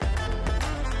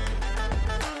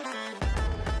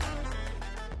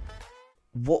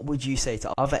what would you say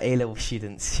to other A-level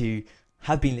students who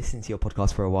have been listening to your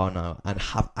podcast for a while now and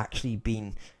have actually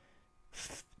been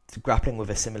grappling with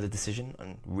a similar decision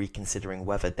and reconsidering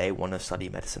whether they want to study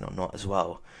medicine or not as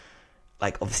well?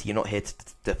 Like, obviously, you're not here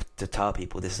to tell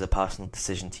people this is a personal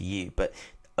decision to you, but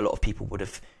a lot of people would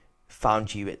have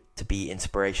found you to be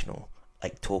inspirational,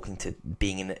 like talking to,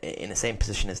 being in the same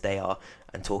position as they are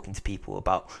and talking to people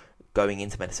about going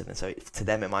into medicine. And so to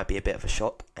them, it might be a bit of a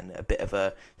shock and a bit of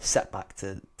a setback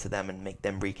to them and make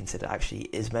them reconsider, actually,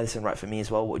 is medicine right for me as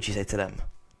well? What would you say to them?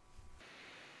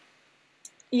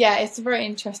 Yeah, it's a very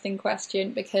interesting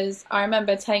question, because I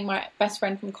remember telling my best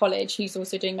friend from college, who's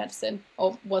also doing medicine,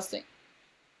 or was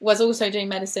also doing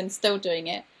medicine, still doing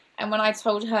it. And when I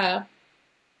told her,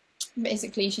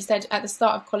 basically, she said at the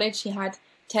start of college she had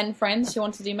 10 friends who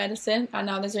wanted to do medicine, and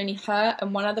now there's only her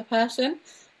and one other person.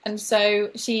 And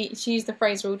so she used the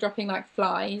phrase, we're all dropping like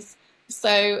flies.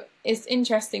 So it's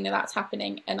interesting that that's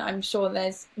happening, and I'm sure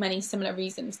there's many similar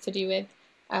reasons to do with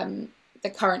the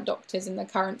current doctors and the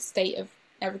current state of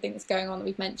everything that's going on that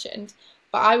we've mentioned.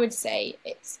 But I would say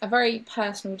it's a very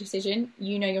personal decision.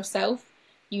 You know yourself.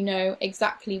 You know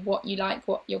exactly what you like,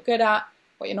 what you're good at,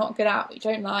 what you're not good at, what you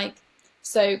don't like.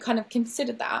 So kind of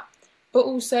consider that. But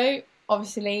also,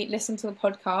 obviously, listen to the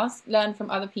podcast, learn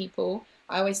from other people.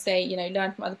 I always say,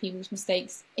 learn from other people's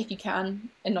mistakes if you can,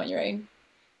 and not your own.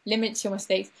 Limit your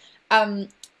mistakes.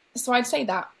 So I'd say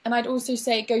that. And I'd also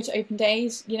say go to open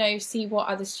days, see what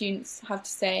other students have to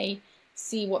say,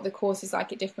 see what the course is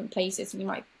like at different places. And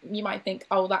you might think,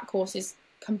 oh, that course is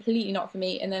completely not for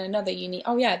me. And then another uni,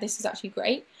 oh yeah, this is actually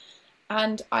great.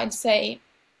 And I'd say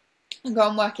go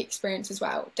on work experience as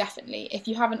well, definitely. If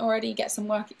you haven't already, get some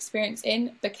work experience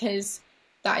in, because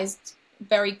that is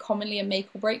very commonly a make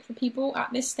or break for people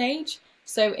at this stage.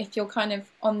 So if you're kind of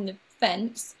on the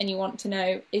fence and you want to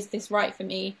know, is this right for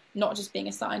me, not just being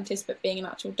a scientist but being an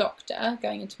actual doctor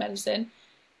going into medicine,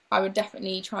 I would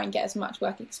definitely try and get as much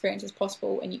work experience as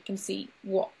possible, and you can see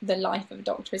what the life of a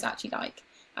doctor is actually like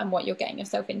and what you're getting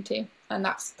yourself into. And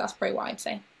that's probably what I'd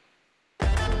say.